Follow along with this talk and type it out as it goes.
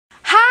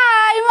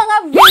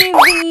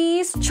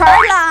guys! Char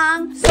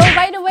lang! So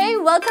by the way,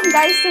 welcome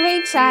guys to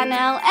my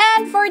channel.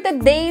 And for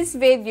today's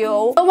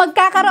video,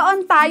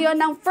 magkakaroon tayo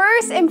ng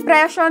first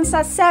impression sa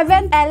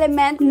 7th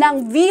element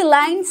ng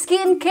Viyline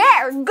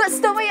skincare.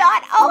 Gusto mo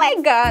yun? Oh my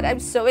god!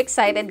 I'm so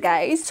excited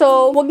guys.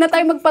 So, wag na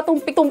tayo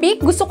magpatumpik-tumpik.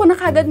 Gusto ko na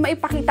kagad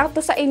maipakita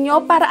to sa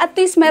inyo para at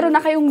least meron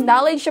na kayong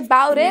knowledge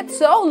about it.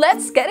 So,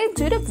 let's get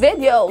into the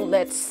video.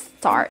 Let's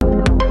start.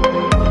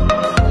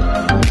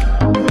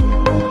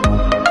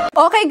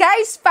 Okay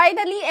guys,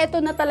 finally,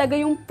 ito na talaga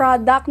yung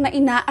product na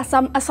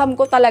inaasam-asam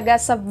ko talaga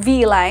sa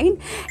Viyline.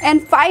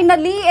 And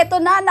finally, ito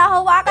na,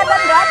 nahawakan na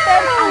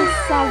natin ang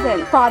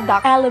 7th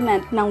product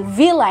element ng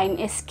Viyline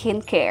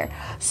skincare.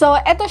 So,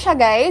 ito siya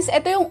guys.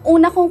 Ito yung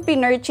una kong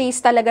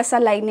pinurchase talaga sa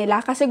line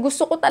nila kasi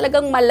gusto ko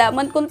talagang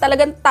malaman kung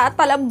talagang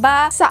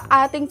tatalaba sa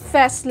ating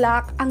Fest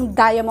Lock ang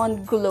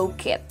Diamond Glow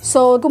Kit.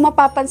 So, kung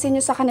mapapansin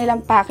nyo sa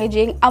kanilang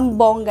packaging, ang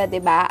bongga,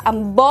 diba?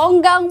 Ang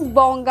bonggang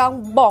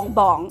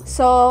bongbong.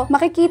 So,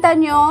 makikita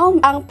nyo,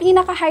 ang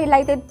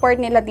pinaka-highlighted part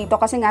nila dito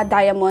kasi nga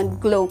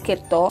Diamond Glow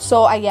Kit to.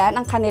 So, ayan,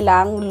 ang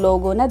kanilang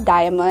logo na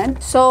diamond.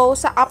 So,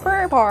 sa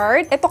upper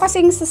part, ito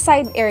kasing sa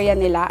side area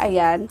nila,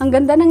 ayan. Ang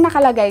ganda ng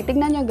nakalagay.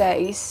 Tignan nyo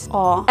guys.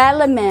 Oh,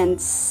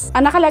 Elements.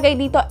 Ang nakalagay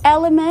dito,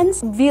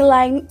 Elements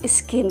Viyline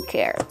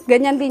Skincare.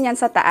 Ganyan din yan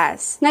sa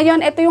taas.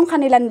 Ngayon, ito yung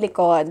kanilang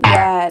likod.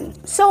 Yan.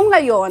 So,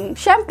 ngayon,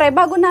 syempre,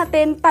 bago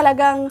natin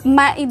talagang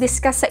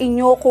ma-discuss sa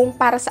inyo kung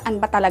para saan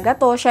ba talaga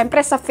to,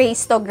 syempre sa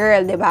face to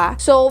girl, diba?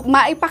 So,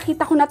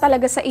 maipakita ko na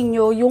talaga sa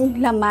inyo yung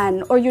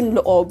laman or yung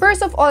loob.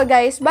 First of all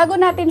guys, bago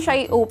natin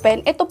siya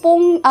i-open, ito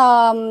pong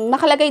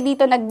nakalagay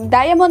dito na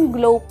Diamond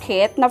Glow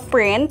Kit na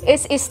print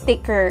is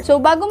sticker.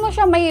 So bago mo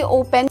siya may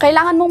open,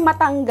 kailangan mong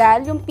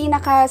matanggal yung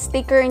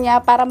pinaka-sticker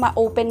niya para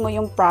ma-open mo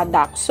yung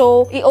product.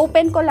 So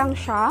i-open ko lang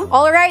siya.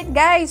 Alright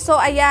guys,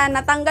 so ayan,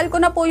 natanggal ko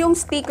na po yung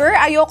sticker.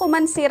 Ayoko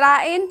man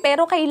sirain,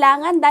 pero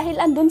kailangan dahil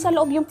andun sa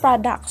loob yung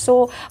product.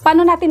 So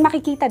paano natin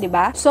makikita,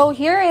 diba? So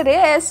here it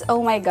is.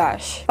 Oh my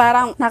gosh.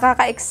 Parang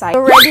nakaka-excite.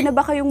 So, ready na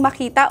ba kayong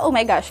makita? Oh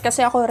my gosh,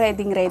 kasi ako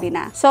ready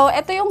na. So,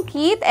 ito yung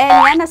kit. And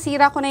yan,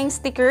 nasira ko na yung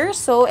sticker.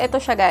 So, ito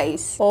siya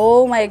guys.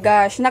 Oh my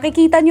gosh.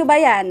 Nakikita nyo ba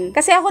yan?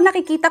 Kasi ako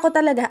nakikita ko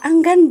talaga.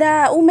 Ang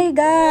ganda. Oh my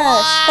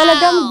gosh.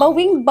 Talagang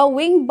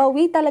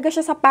bawi talaga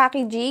siya sa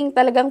packaging.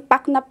 Talagang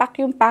pack na pack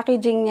yung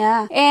packaging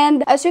niya.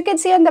 And as you can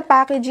see on the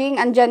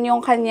packaging, andyan yung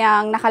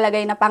kanyang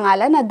nakalagay na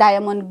pangalan na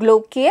Diamond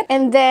Glow Kit.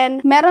 And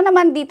then, meron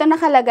naman dito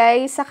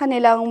nakalagay sa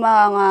kanilang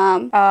mga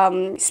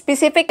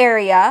specific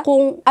area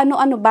kung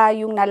ano-ano ba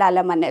yung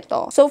nalalaman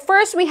nito. So,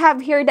 first, we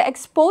have here the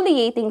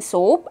exfoliating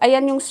soap.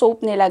 Ayan yung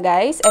soap nila,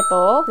 guys.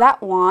 Ito,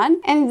 that one.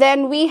 And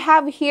then, we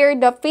have here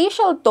the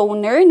facial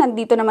toner.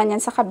 Nandito naman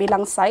yan sa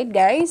kabilang side,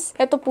 guys.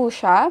 Ito po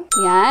siya.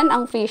 Yan,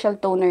 ang facial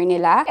toner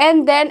nila.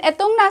 And then,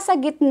 itong nasa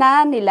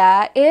gitna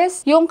nila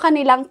is yung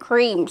kanilang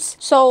creams.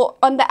 So,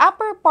 on the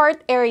upper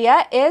part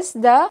area is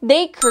the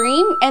day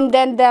cream. And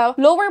then, the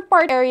lower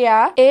part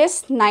area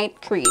is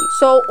night cream.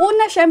 So,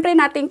 una, syempre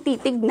nating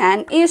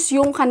titignan is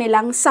yung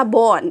kanilang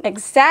sabon.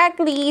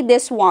 Exactly,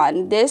 this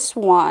one.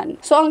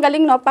 So, ang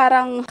galing, no?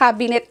 Parang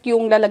cabinet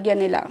yung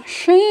lalagyan nila.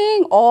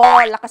 Shing! Oh,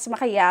 lakas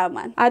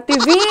makayaman. Ate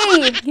V,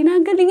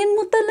 ginagalingin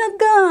mo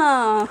talaga.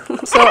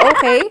 So,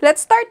 okay.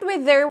 Let's start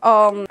with their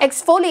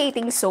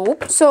exfoliating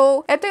soap.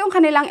 So, ito yung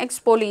kanilang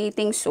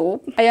exfoliating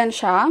soap. Ayan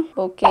siya.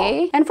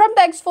 Okay. And from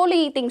the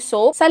exfoliating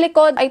soap, sa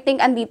likod, I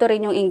think andito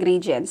rin yung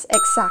ingredients.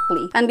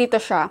 Exactly.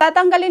 Andito siya.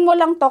 Tatanggalin mo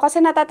lang to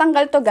kasi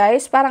natatanggal to,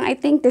 guys. Parang I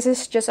think this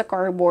is just a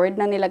cardboard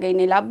na nilagay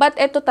nila. But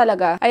ito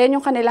talaga. Ayan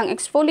yung kanilang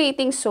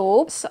exfoliating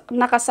soaps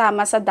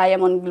nakasama sa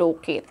Diamond Glow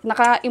Kit.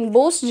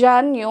 Naka-emboss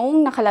dyan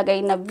yung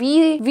nakalagay na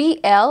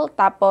VL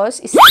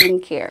tapos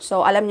skincare.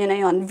 So, alam nyo na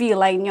yun.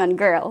 Viyline yun,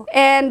 girl.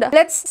 And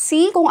let's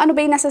see kung ano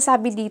ba yung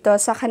nasasabi dito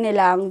sa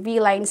kanilang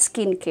Viyline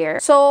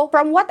skincare. So,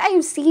 from what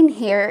I've seen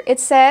here, it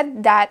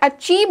said that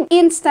achieve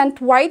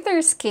instant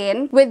whiter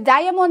skin with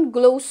Diamond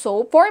Glow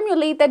Soap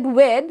formulated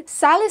with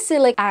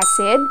salicylic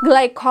acid,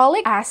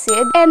 glycolic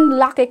acid, and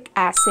lactic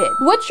acid,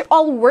 which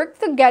all work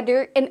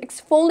together in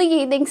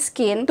exfoliating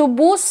skin to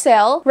boost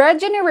cell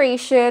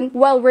regeneration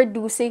while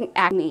reducing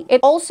acne.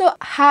 It also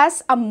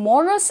has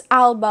amorous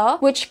alba,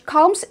 which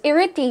calms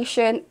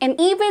irritation and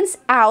evens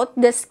out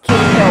the skin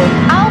tone.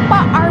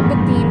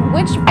 Alpha-arbutin,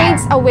 which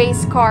fades away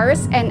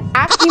scars and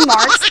acne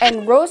marks,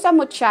 and Rosa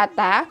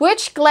Muchata,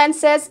 which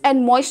cleanses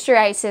and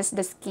moisturizes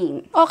the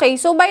skin. Okay,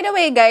 so by the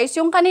way guys,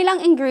 yung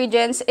kanilang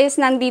ingredients is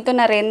nandito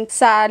na rin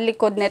sa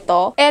likod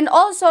nito. And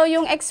also,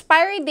 yung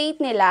expiry date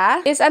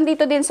nila is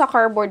andito din sa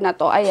cardboard na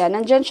to. Ayan,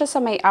 nandyan siya sa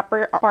may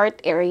upper part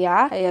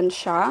area. Ayan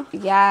siya.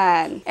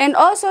 Yan. And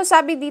also,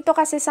 sabi dito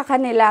kasi sa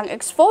kanilang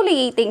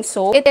exfoliating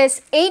soap, it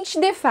is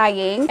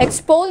age-defying,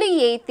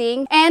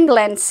 exfoliating, and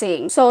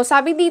cleansing. So,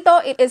 sabi dito,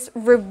 it is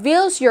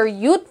reveals your your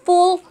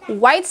youthful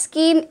white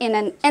skin in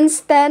an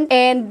instant,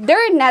 and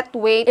their net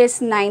weight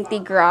is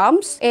 90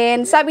 grams.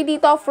 And sabi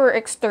dito for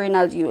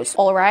external use.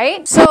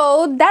 Alright?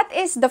 So, that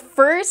is the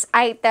first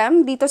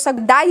item dito sa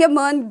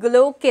Diamond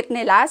Glow Kit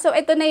nila. So,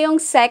 ito na yung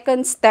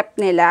second step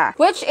nila,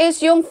 which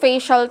is yung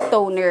facial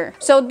toner.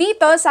 So,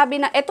 dito,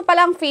 sabi na, ito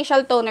palang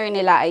facial toner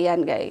nila.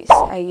 Ayan, guys.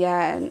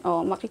 Ayan.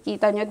 O,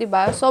 makikita nyo,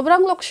 diba?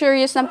 Sobrang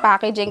luxurious ng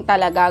packaging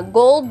talaga.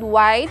 Gold,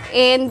 white,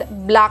 and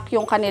black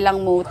yung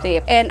kanilang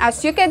motif. And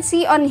as you can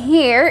see on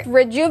here,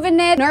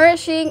 rejuvenate,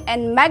 nourishing,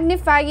 and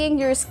magnifying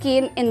your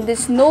skin in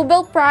this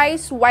Nobel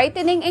Prize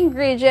whitening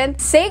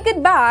ingredient. Say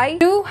goodbye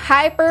to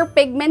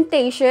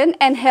hyperpigmentation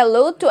and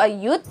hello to a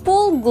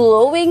youthful,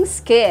 glowing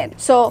skin.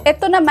 So,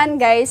 ito naman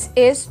guys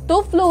is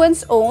 2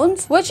 Fluence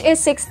Owns, which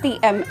is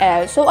 60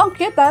 ml. So, ang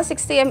cute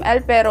 60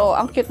 ml, pero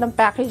ang cute ng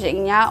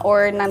packaging niya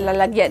or ng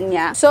lalagyan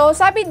niya. So,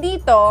 sabi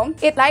dito,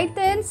 it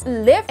lightens,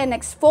 lift, and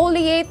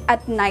exfoliate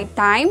at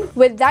nighttime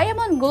with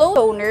Diamond Glow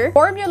Toner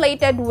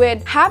formulated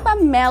with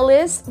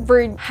Hamamelis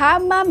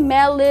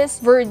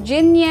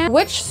virginia,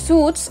 which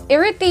soothes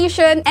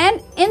irritation and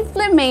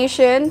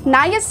inflammation,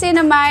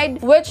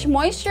 niacinamide, which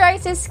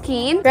moisturizes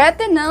skin,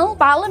 retinol,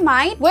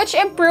 palamide, which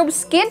improves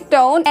skin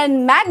tone,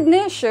 and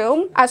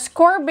magnesium,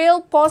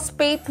 ascorbyl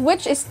phosphate,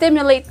 which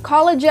stimulate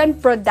collagen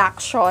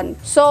production.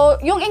 So,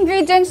 yung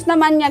ingredients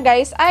naman niya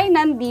guys ay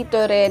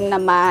nandito rin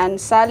naman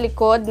sa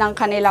likod ng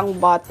kanilang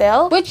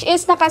bottle, which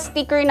is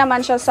naka-sticker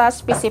naman siya sa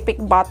specific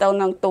bottle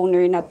ng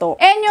toner na to.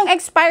 And yung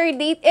expiry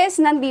date is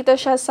nandito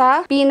siya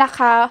sa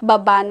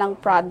pinaka-baba ng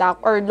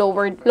product or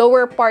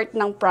lower part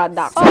ng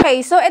product.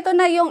 Okay, so ito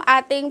na yung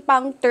ating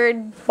pang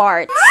third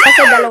part.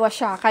 Kasi dalawa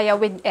siya, kaya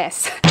with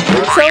S.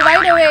 So, by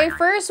the way,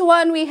 first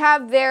one, we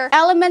have their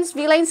Elements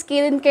Viyline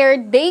Skincare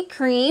Day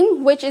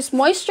Cream, which is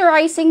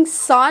moisturizing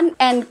sun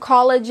and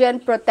collagen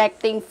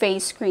protecting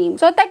face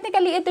cream. So,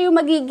 technically, ito yung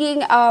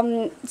magiging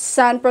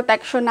sun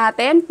protection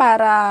natin.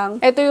 Parang,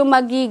 ito yung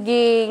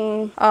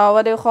magiging,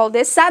 what do you call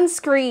this?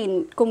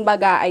 Sunscreen.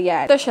 Kumbaga,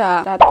 ayan. Ito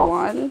siya. That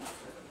one.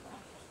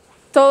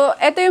 So,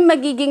 ito yung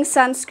magiging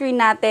sunscreen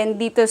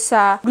natin dito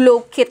sa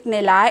glow kit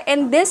nila.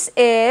 And this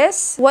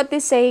is, what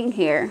is saying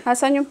here?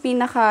 Hasan yung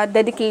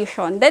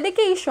pinaka-dedication?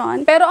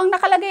 Dedication. Pero ang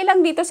nakalagay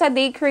lang dito sa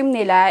day cream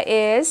nila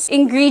is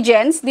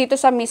ingredients dito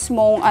sa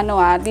mismong,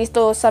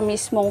 dito sa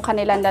mismong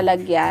kanilang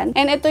lalagyan.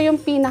 And ito yung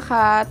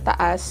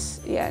pinaka-taas.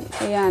 Yan.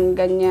 Ayan,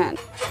 ganyan.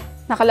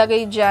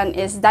 Nakalagay dyan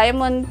is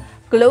Diamond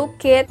Glow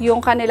Kit, yung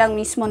kanilang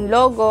mismong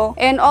logo.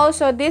 And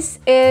also, this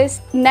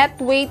is net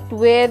weight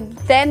with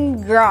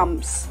 10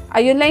 grams.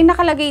 Ayun lang yung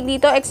nakalagay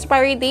dito.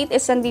 Expiry date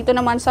is nandito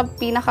naman sa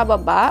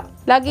pinakababa.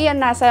 Lagi yan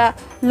nasa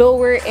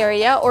lower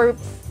area or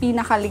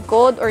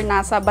pinakalikod or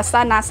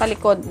basta nasa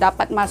likod.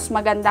 Dapat mas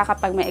maganda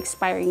kapag may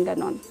expiring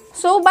ganon.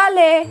 So,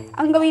 bale,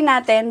 ang gawin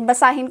natin,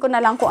 basahin ko na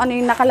lang kung ano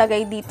yung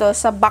nakalagay dito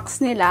sa box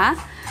nila,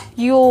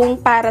 yung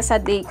para sa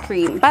day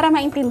cream, para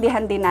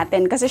maintindihan din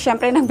natin. Kasi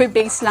syempre,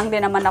 nagbe-base lang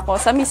din naman ako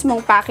sa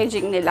mismong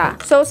packaging nila.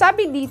 So,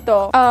 sabi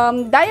dito,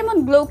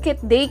 Diamond Glow Kit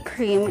Day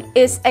Cream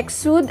is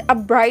exude a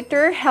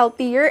brighter,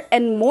 healthier,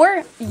 and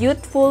more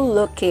youthful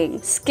looking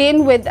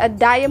skin with a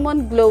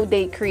Diamond Glow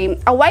Day Cream.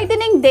 A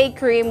whitening day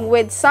cream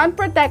with sun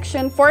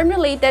protection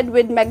formulated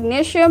with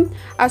magnesium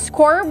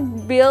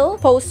ascorbyl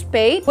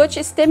phosphate, which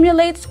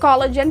stimulates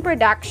collagen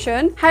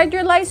production,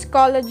 hydrolyzed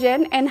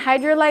collagen, and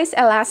hydrolyzed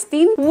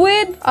elastin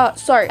with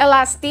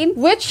elastin,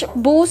 which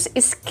boosts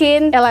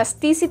skin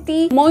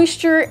elasticity,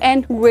 moisture,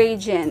 and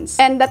radiance.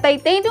 And the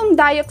titanium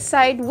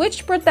dioxide,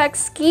 which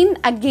protects skin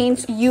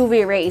against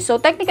UV rays. So,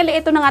 technically,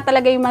 ito na nga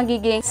talaga yung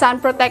magiging sun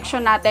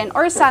protection natin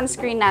or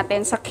sunscreen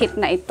natin sa kit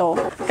na ito.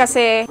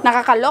 Kasi,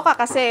 nakakaloka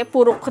kasi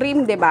puro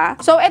cream, diba?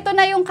 So, ito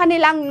na yung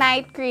kanilang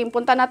night cream.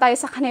 Punta na tayo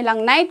sa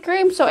kanilang night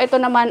cream. So, ito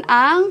naman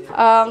ang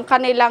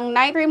kanilang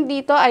night cream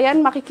dito.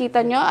 Ayan,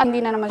 makikita nyo.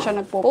 Hindi na naman siya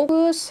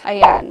nagpo-focus.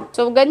 Ayan.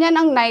 So, ganyan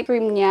ang night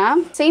cream niya.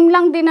 Same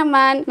lang din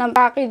naman ng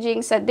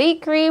packaging sa day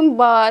cream,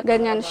 but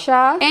ganyan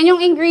siya. And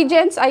yung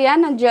ingredients, ayan,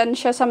 nandyan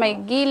siya sa may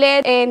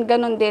gilid. And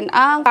ganun din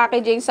ang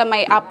packaging sa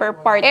may upper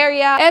part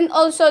area. And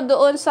also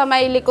doon sa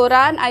may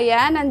likuran,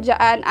 ayan,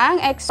 nandyan ang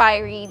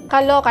expiry.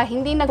 Kaloka,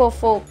 hindi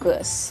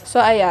nagpo-focus.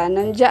 So, ayan,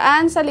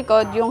 nandyan sa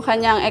likod yung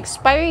kanyang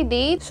expiry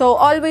date. So,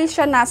 always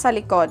siya nasa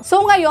likod.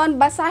 So, ngayon,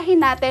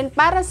 basahin natin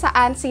para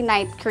saan si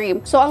night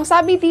cream. So, ang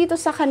sabi dito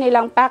sa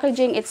kanilang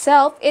packaging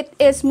itself, it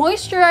is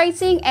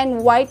moisturizing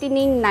and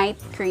whitening night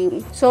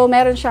cream. So,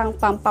 meron siyang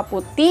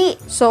pampaputi.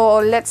 So,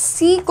 let's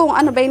see kung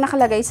ano ba yung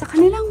nakalagay sa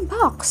kanilang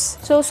box.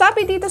 So,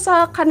 sabi dito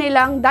sa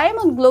kanilang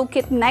Diamond Glow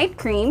Kit Night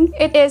Cream,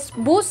 it is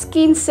boost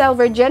skin cell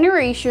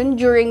regeneration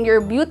during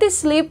your beauty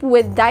sleep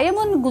with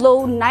Diamond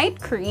Glow Night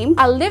Cream,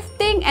 a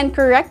lifting and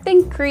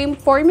correcting cream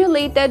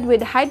formulated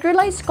with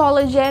hydrolyzed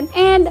collagen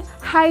and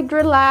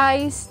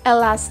hydrolyzed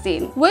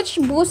elastin, which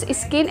boosts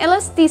skin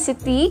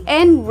elasticity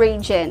and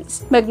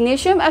radiance.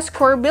 Magnesium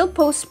ascorbyl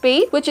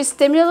phosphate, which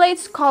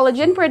stimulates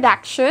collagen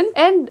production,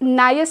 and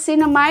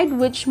niacinamide,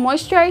 which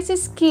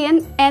moisturizes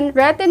skin, and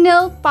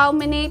retinol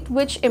palmitate,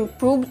 which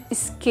improves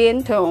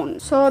skin tone.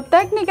 So,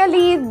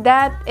 technically,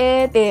 that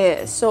it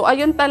is. So,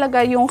 ayun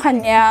talaga yung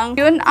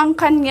yun ang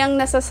kanyang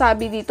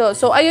nasasabi dito.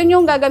 So, ayun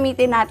yung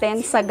gagamitin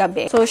natin sa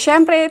gabi. So,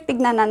 syempre,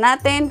 tignan na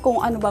natin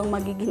kung ano bang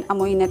magiging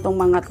amoy nitong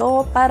mga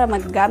to para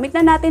maggamit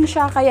na natin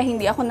siya. Kaya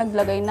hindi ako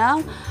naglagay ng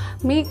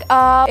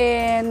makeup.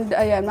 And,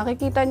 ayan,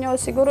 makikita nyo,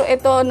 siguro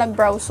ito,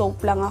 nag-brow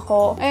soap lang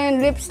ako.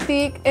 And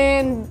lipstick,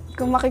 and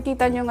kung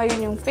makikita nyo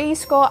ngayon yung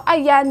face ko,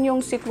 ayan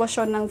yung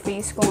sitwasyon ng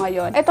face ko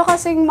ngayon. Ito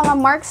kasing mga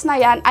marks na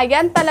yan,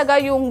 ayan talaga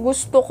yung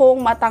gusto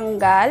kong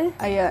matanggal.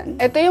 Ayan.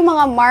 Ito yung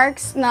mga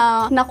marks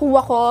na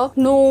nakuha ko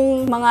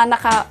nung mga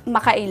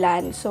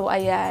makailan. So,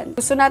 ayan.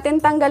 Gusto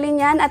natin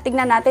tanggalin yan at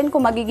tignan natin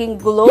kung magiging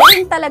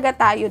glowing talaga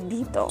tayo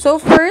dito. So,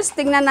 first,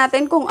 tignan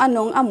natin kung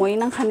anong amoy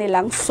ng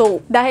kanilang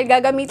soap. Dahil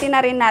gagamitin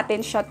na rin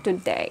natin siya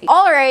today.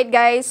 Alright,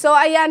 guys. So,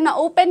 ayan,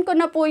 na-open ko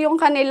na po yung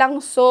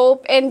kanilang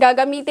soap and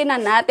gagamitin na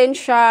natin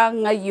siya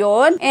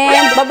ngayon.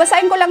 And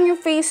babasahin ko lang yung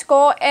face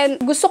ko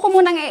and gusto ko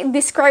munang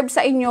i-describe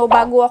sa inyo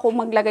bago ako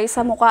maglagay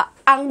sa mukha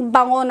ang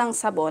bango ng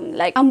sabon.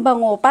 Like, ang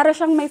bango. Para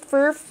siyang may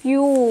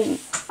perfume.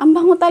 Ang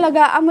bango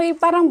talaga. Amoy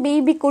parang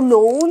baby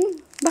cologne.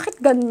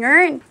 Bakit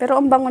ganyan? Pero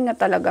ang bango niya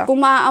talaga.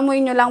 Kung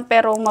maaamoy nyo lang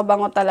pero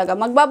mabango talaga.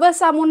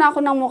 Magbabasa muna ako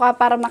ng mukha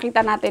para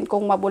makita natin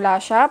kung mabula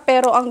siya.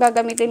 Pero ang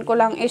gagamitin ko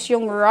lang is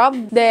yung rub.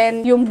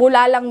 Then, yung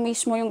bula lang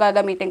mismo yung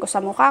gagamitin ko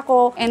sa mukha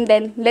ko. And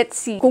then, let's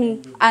see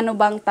kung ano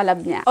bang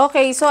talab niya.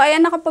 Okay, so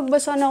ayan,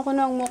 nakapagbasa na ako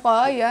ng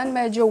mukha. Ayan,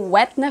 medyo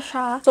wet na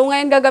siya. So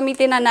ngayon,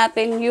 gagamitin na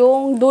natin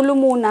yung dulo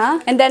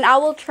muna. And then, I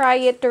will try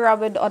it to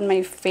rub it on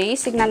my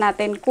face. Tignan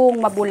natin kung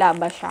mabula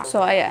ba siya.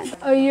 So, ayan.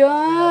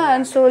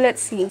 Ayan. So,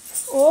 let's see.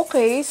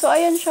 Okay. So,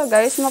 ayan siya,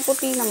 guys.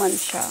 Maputi naman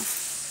siya.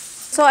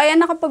 So, ayan,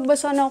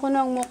 nakapagbasa na ako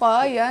ng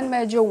mukha. Ayan,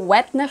 medyo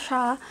wet na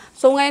siya.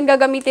 So, ngayon,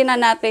 gagamitin na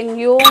natin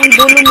yung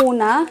dulo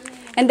muna.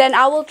 And then,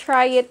 I will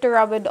try it to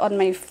rub it on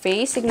my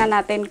face. Tignan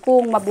natin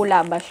kung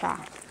mabula ba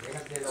siya.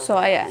 So,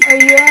 ayan.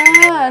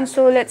 Ayan.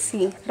 So, let's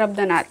see. Rub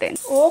na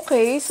natin.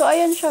 Okay. So,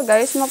 ayan siya,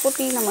 guys.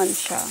 Maputi naman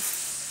siya.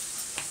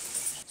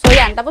 So,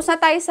 yan. Tapos na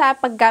tayo sa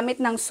paggamit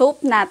ng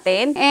soap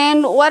natin.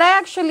 And what I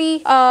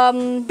actually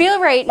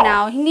feel right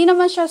now, hindi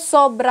naman siya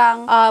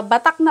sobrang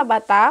batak na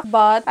batak.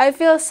 But I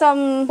feel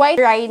some white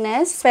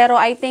dryness. Pero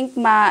I think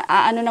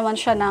ano naman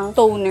siya ng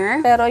toner.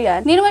 Pero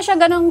yan. Hindi naman siya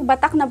ganong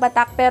batak na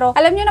batak. Pero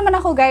alam nyo naman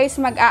ako, guys,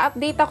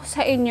 mag-a-update ako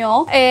sa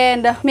inyo.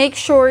 And make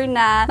sure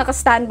na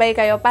naka-standby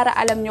kayo para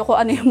alam nyo kung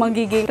ano yung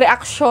magiging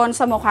reaksyon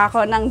sa mukha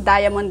ko ng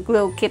Diamond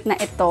Glow Kit na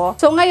ito.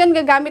 So, ngayon,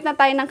 gagamit na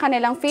tayo ng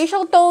kanilang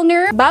facial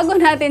toner. Bago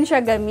natin siya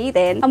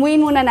gamitin,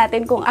 amuyin muna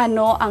natin kung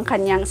ano ang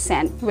kanyang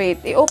scent.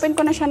 Wait, i-open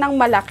ko na siya ng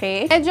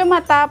malaki. Medyo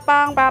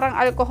matapang, parang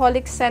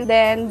alcoholic scent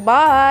din.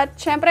 But,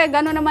 syempre,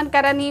 gano'n naman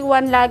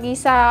karaniwan lagi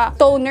sa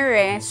toner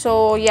eh.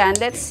 So, yan.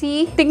 Let's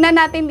see. Tignan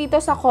natin dito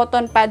sa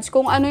cotton pads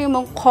kung ano yung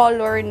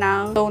color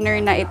ng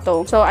toner na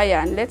ito. So,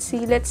 ayan. Let's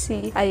see. Let's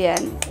see. Ayan.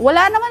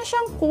 Wala naman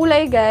siyang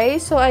kulay,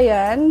 guys. So,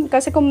 ayan.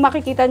 Kasi kung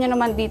makikita nyo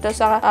naman dito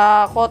sa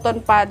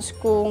cotton pads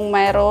kung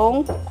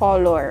mayroong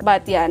color.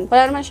 But, yan.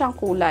 Wala naman siyang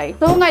kulay.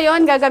 So,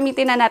 ngayon,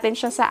 gagamitin na natin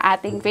siya sa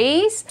ating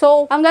face.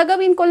 So, ang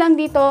gagawin ko lang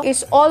dito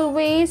is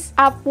always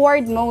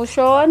upward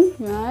motion.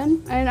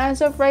 Yan. And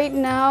as of right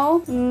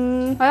now,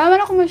 wala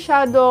naman ako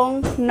masyadong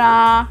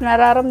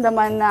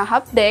nararamdaman na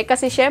hapde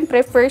kasi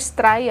syempre, first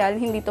trial,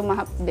 hindi to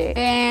mahapde.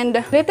 And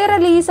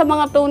literally, sa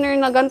mga toner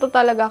na ganito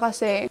talaga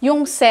kasi,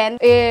 yung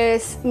scent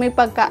is may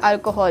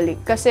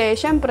pagka-alcoholic. Kasi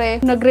syempre,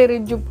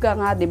 nagre-rejuve ka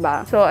nga,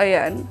 diba? So,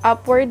 ayan.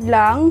 Upward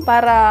lang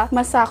para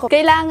masakop.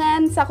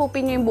 Kailangan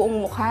sakupin nyo yung buong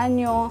mukha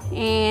nyo.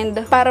 And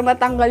para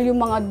matanggal yung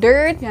mga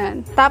dirt.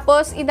 Yan.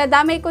 Tapos,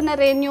 idadamay ko na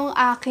rin yung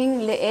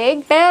aking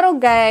leeg. Pero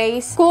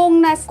guys,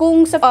 kung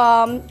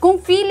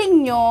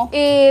feeling nyo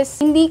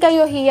is hindi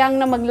kayo hiyang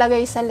na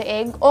maglagay sa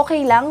leeg,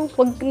 okay lang.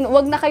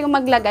 Wag na kayo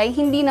maglagay.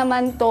 Hindi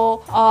naman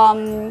to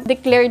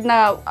declared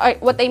na,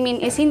 what I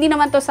mean is, hindi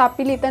naman to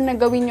sapilitan na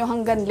gawin nyo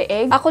hanggang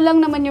leeg. Ako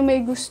lang naman yung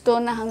may gusto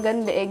na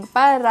hanggang leeg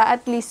para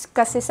at least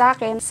kasi sa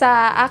akin,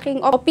 sa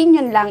aking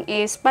opinion lang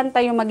is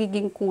pantay yung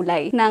magiging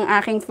kulay ng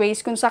aking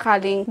face kung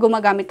sakaling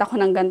gumagamit ako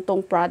ng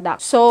gantong product.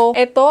 So,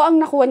 ito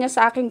ang nakuha niya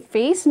sa aking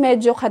face.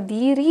 Medyo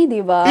kadiri,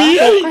 di ba?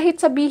 So, kahit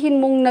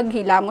sabihin mong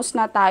naghilamos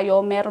na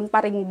tayo, meron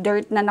pa ring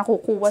dirt na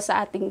nakukuha sa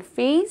ating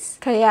face.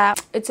 Kaya,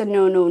 it's a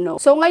no.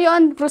 So,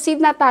 ngayon,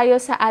 proceed na tayo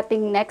sa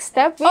ating next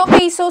step.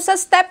 Okay, so sa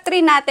step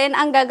 3 natin,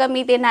 ang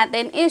gagamitin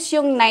natin is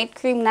yung night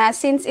cream na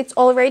since it's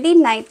already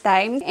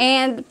nighttime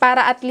and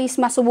para at least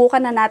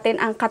masubukan na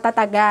natin ang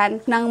katatagan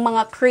ng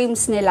mga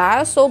creams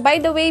nila. So, by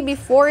the way,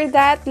 before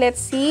that,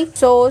 let's see.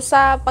 So,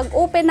 sa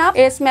pag-open up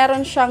is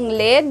meron siyang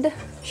lid.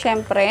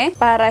 syempre,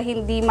 para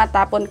hindi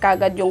matapon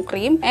kagad yung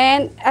cream.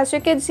 And as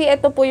you can see,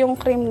 ito po yung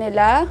cream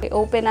nila.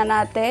 I-open na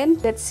natin.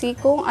 Let's see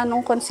kung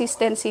anong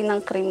consistency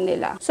ng cream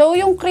nila. So,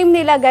 yung cream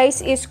nila,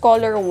 guys, is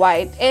color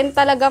white. And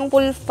talagang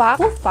full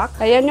pack.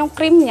 Ayan yung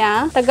cream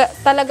niya.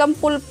 Talagang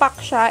full pack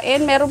siya.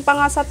 And meron pa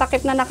nga sa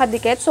takip na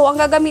nakadikit. So, ang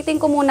gagamitin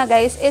ko muna,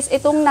 guys, is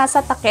itong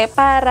nasa takip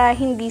para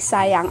hindi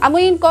sayang.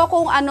 Amuyin ko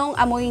kung anong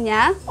amoy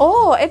niya.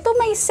 Oh, ito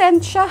may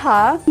scent siya,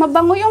 ha.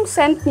 Mabango yung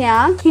scent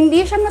niya.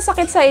 Hindi siya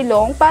masakit sa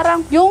ilong.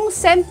 Parang yung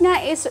scent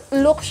niya is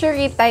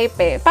luxury type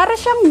eh. Para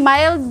siyang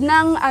mild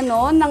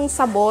ng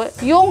sabon.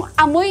 Yung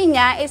amoy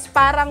niya is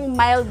parang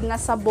mild na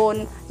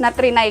sabon na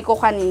trinay ko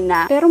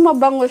kanina. Pero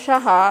mabango siya,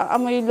 ha.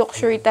 Amoy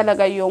luxury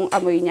talaga yung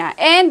amoy niya.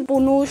 And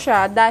puno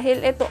siya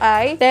dahil ito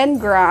ay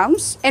 10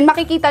 grams. And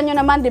makikita nyo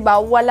naman, di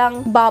ba,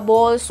 walang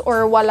bubbles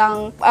or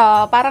walang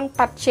parang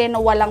patche na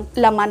walang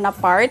laman na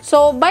part.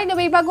 So, by the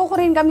way, bago ko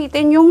rin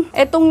gamitin yung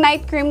itong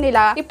night cream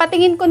nila,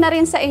 ipatingin ko na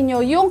rin sa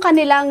inyo yung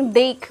kanilang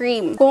day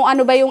cream. Kung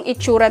ano ba yung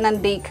itsura ng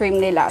day cream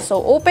nila.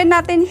 So, open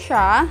natin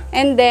siya.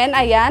 And then,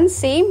 ayan,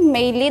 same.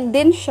 May lid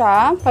din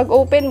siya. Pag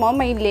open mo,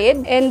 may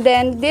lid. And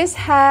then, this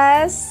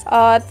has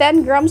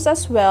 10 grams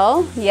as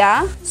well.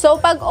 Yeah.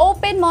 So, pag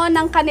open mo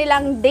ng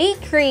kanilang day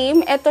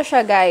cream, ito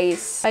siya,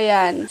 guys.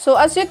 Ayan. So,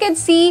 as you can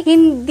see,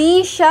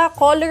 hindi siya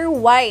color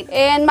white.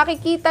 And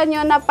makikita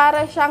nyo na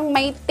para siyang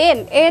may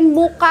tint. And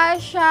mukha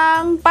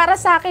siyang, para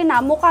sa akin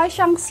mukha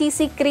siyang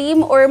CC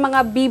cream or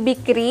mga BB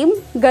cream.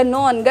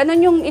 Ganon.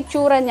 Ganon yung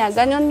itsura niya.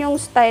 Ganon yung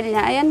style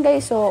niya. Ayan,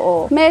 guys.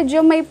 Oo.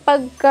 Medyo may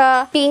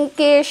pagka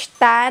pinkish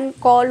tan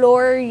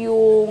color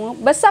yung,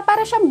 basta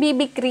para siyang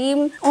BB cream.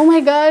 Oh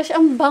my gosh,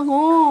 ang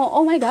bango.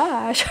 Oh my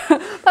gosh.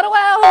 Parang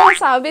wala akong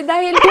masabi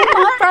dahil yung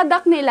mga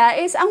product nila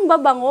is ang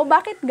babango.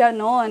 Bakit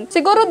ganon?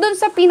 Siguro dun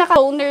sa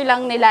pinaka-toner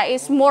lang nila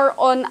is more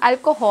on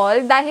alcohol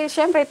dahil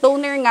syempre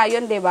toner nga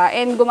yun, diba?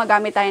 And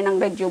gumagamit tayo ng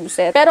rejuve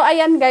set. Pero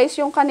ayan, guys,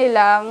 yung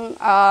kanilang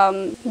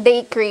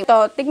day cream.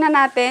 So, tignan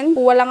natin.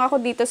 Kuha lang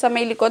ako dito sa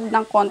may likod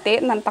ng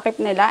konti ng takip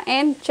nila.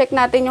 And check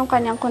natin yung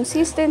kanyang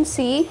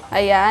consistency.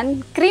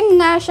 Ayan. Cream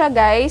nga siya,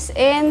 guys.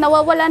 And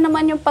nawawala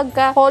naman yung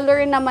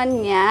pagka-color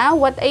naman niya.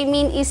 What I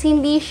mean is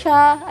hindi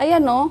siya,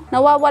 ayan o,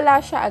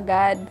 nawawala siya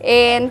agad.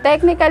 And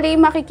technically,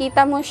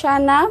 makikita mo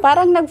siya na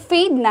parang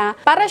nag-fade na.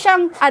 Para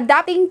siyang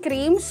adapting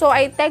cream. So,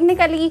 I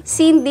technically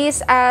seen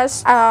this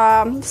as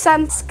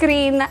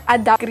sunscreen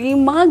adapt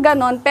cream. Mga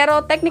ganon.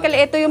 Pero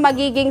technically, ito yung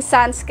magiging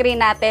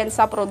sunscreen natin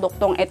sa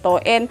produktong ito.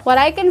 And what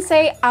I can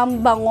say,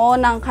 ang bango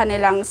ng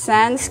kanilang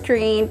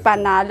sunscreen.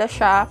 Panalo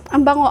siya.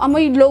 Ang bango,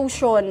 amoy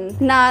lotion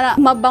na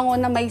mabango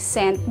na may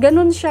scent.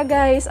 Ganun siya,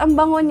 guys. Ang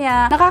bango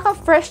niya.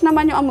 Nakaka-fresh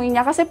naman yung amoy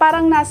niya kasi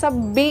parang nasa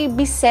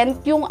baby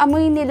scent yung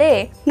amoy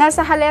nila eh.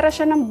 Nasa halera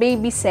siya ng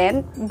baby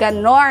scent.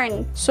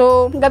 Ganon.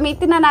 So,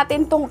 gamitin na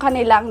natin tong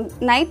kanilang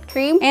night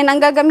cream. And ang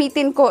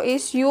gagamitin ko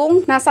is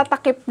yung nasa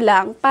takip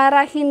lang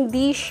para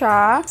hindi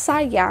siya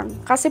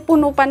sayang. Kasi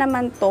puno pa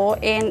naman to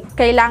and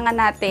kailangan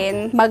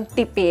natin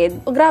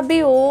magtipid. Oh,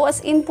 grabe oh.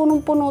 As in,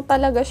 punong-puno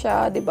talaga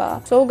siya,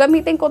 diba? So,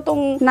 gamitin ko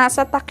tong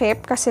nasa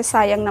takip kasi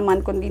sayang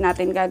naman kung di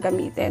natin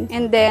gagamitin.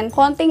 And then,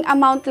 konting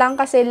amount lang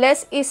kasi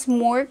less is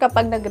more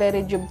kapag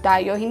nagre-rejuve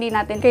tayo. Hindi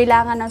natin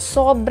kailangan ng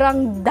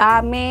sobrang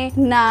dami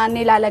na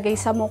nilalagay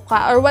sa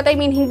mukha. Or what I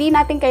mean, hindi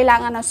natin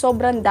kailangan ng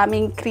sobrang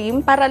daming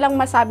cream para lang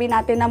masabi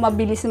natin na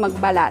mabilis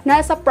magbalat.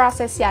 Nasa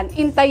process yan.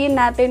 Intayin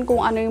natin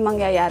kung ano yung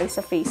mangyayari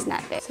sa face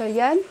natin. So,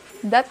 yan.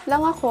 That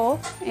lang ako.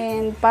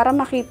 And para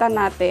makita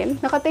natin,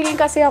 nakatingin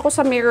kasi ako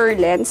sa mirror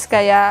lens.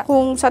 Kaya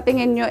kung sa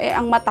tingin nyo,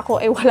 ang mata ko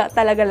wala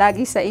talaga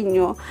lagi sa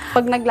inyo.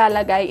 Pag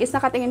naglalagay, is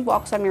nakatingin po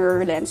ako sa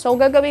mirror lens. So,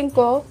 gagawin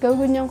ko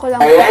lang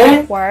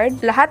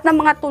forward. Lahat ng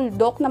mga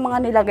tuldok na mga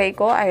nilagay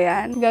ko,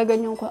 ayan,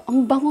 gaganyan ko.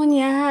 Ang bango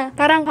niya.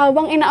 Parang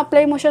habang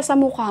ina-apply mo siya sa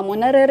mukha mo,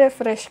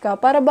 nare-refresh ka.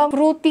 Para bang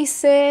fruity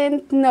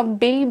scent, na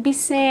baby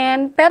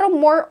scent. Pero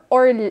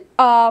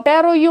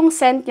pero yung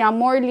scent niya,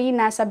 morely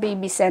nasa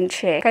baby scent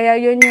siya. Kaya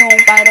yun yung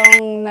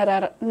parang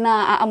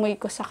naaamoy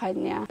ko sa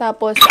kanya.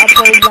 Tapos,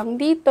 apply lang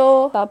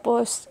dito.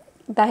 Tapos,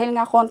 dahil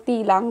nga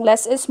konti lang,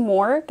 less is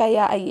more.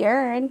 Kaya,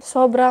 ayan.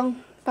 Sobrang,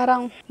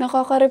 parang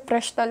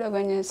nakaka-refresh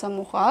talaga niya sa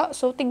mukha.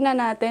 So,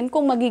 tignan natin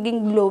kung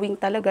magiging glowing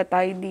talaga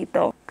tayo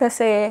dito.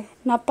 Kasi,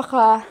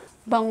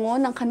 napaka-bango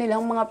ng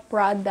kanilang mga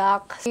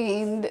products.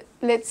 And,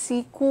 let's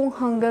see kung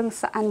hanggang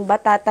saan ba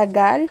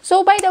tatagal.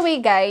 So, by the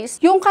way,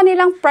 guys, yung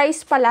kanilang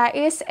price pala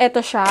is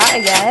eto siya,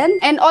 ayan.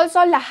 And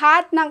also,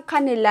 lahat ng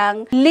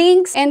kanilang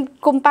links and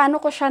kung paano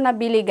ko siya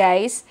nabili,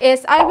 guys,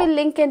 is I will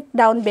link it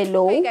down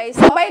below. Okay, guys.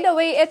 So, by the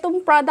way,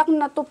 itong product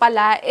na to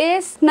pala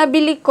is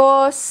nabili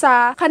ko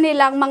sa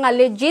kanilang mga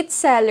legit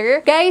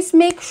seller. Guys,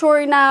 make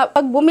sure na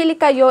pag bumili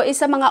kayo is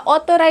sa mga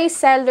authorized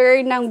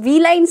seller ng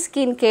Viyline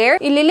Skincare.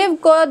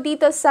 Ililive ko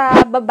dito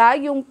sa baba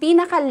yung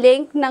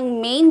pinaka-link ng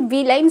main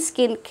Viyline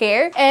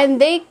skincare,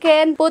 and they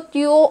can put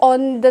you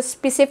on the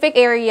specific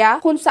area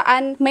kung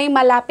saan may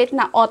malapit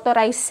na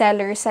authorized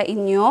seller sa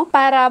inyo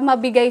para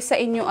mabigay sa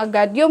inyo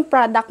agad yung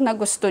product na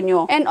gusto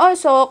nyo. And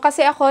also,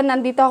 kasi ako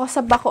nandito ako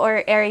sa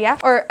Bacoor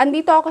area, or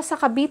andito ako sa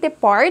Cavite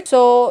part,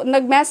 so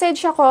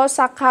nag-message ako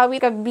sa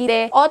Kawit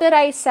Cavite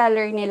authorized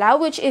seller nila,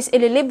 which is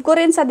ililib ko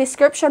rin sa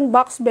description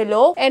box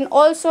below, and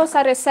also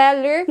sa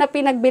reseller na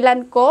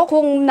pinagbilan ko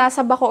kung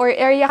nasa Bacoor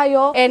area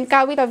kayo and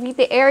Kawit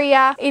Cavite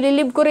area,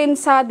 ililib ko rin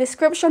sa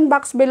description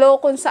box below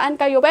kung saan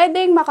kayo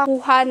pwedeng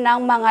makakuha ng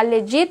mga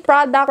legit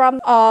product from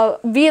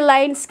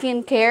Viyline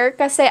skincare.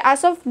 Kasi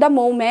as of the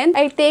moment,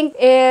 I think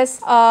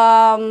is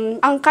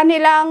ang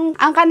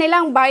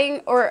kanilang buying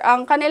or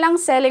ang kanilang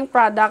selling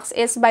products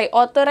is by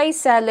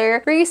authorized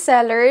seller,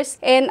 resellers,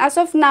 and as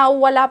of now,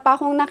 wala pa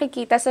akong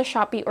nakikita sa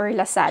Shopee or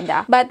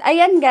Lazada. But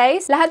ayan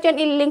guys, lahat yun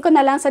ililink ko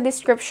na lang sa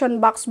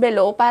description box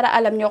below para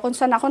alam nyo kung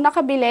saan ako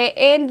nakabili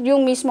and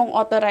yung mismong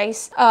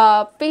authorized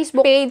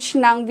Facebook page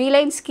ng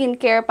Viyline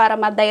Skincare para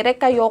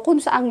ma-direct kayo kung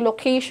saang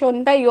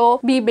location kayo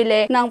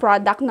bibili ng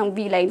product ng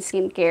Viyline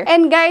Skincare.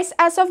 And guys,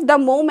 as of the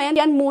moment,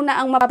 yan muna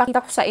ang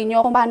mapapakita ko sa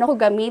inyo kung paano ko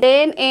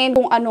gamitin and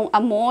kung anong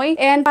amoy.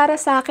 And para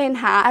sa akin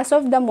ha, as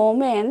of the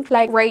moment,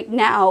 like right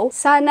now,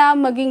 sana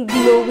maging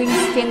glowing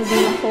skin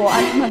din ako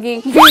at maging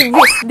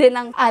vivid din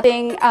ang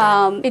ating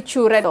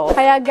itsura do.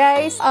 Kaya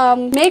guys,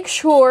 make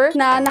sure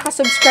na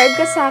nakasubscribe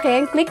ka sa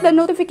akin, click the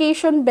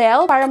notification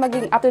bell para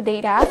maging up to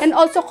date ka. And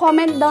also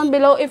comment down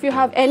below if you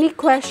have any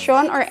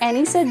question or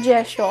any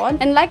suggestion.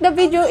 And like the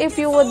video if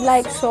you would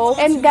like so.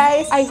 And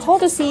guys, I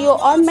hope to see you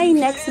on my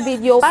next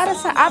video para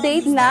sa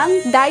update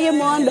ng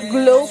Diamond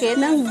Glow Kit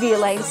ng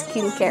Viyline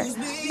Skincare.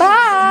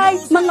 Bye!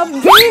 Mga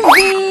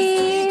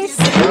babies!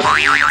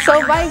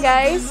 So bye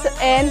guys,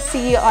 and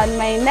see you on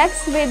my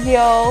next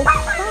video.